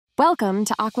Welcome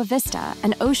to Aqua Vista,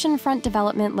 an oceanfront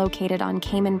development located on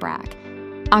Cayman Brac.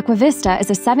 Aqua Vista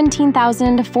is a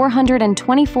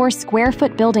 17,424 square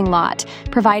foot building lot,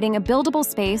 providing a buildable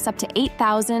space up to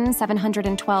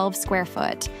 8,712 square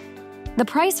foot. The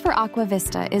price for Aqua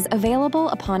Vista is available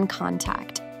upon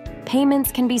contact.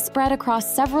 Payments can be spread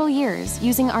across several years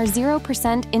using our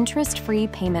 0% interest-free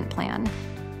payment plan.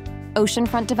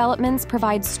 Oceanfront developments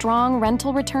provide strong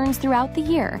rental returns throughout the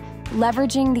year,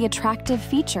 leveraging the attractive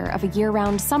feature of a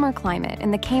year-round summer climate in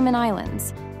the Cayman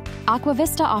Islands. Aqua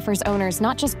Vista offers owners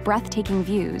not just breathtaking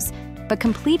views, but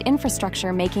complete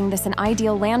infrastructure, making this an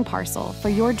ideal land parcel for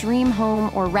your dream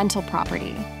home or rental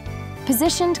property.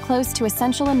 Positioned close to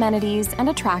essential amenities and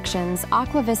attractions,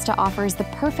 Aqua Vista offers the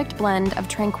perfect blend of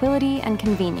tranquility and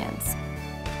convenience.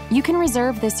 You can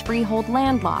reserve this freehold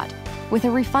land lot with a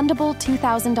refundable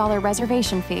 $2,000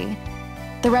 reservation fee.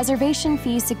 The reservation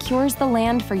fee secures the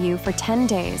land for you for 10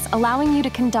 days, allowing you to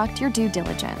conduct your due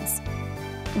diligence.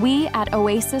 We at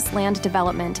Oasis Land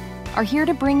Development are here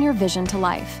to bring your vision to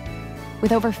life.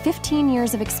 With over 15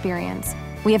 years of experience,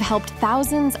 we have helped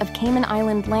thousands of Cayman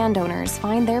Island landowners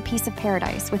find their piece of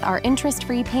paradise with our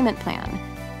interest-free payment plan.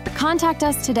 Contact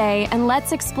us today and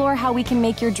let's explore how we can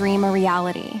make your dream a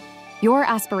reality. Your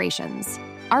aspirations,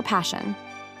 our passion.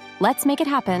 Let's make it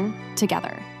happen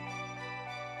together.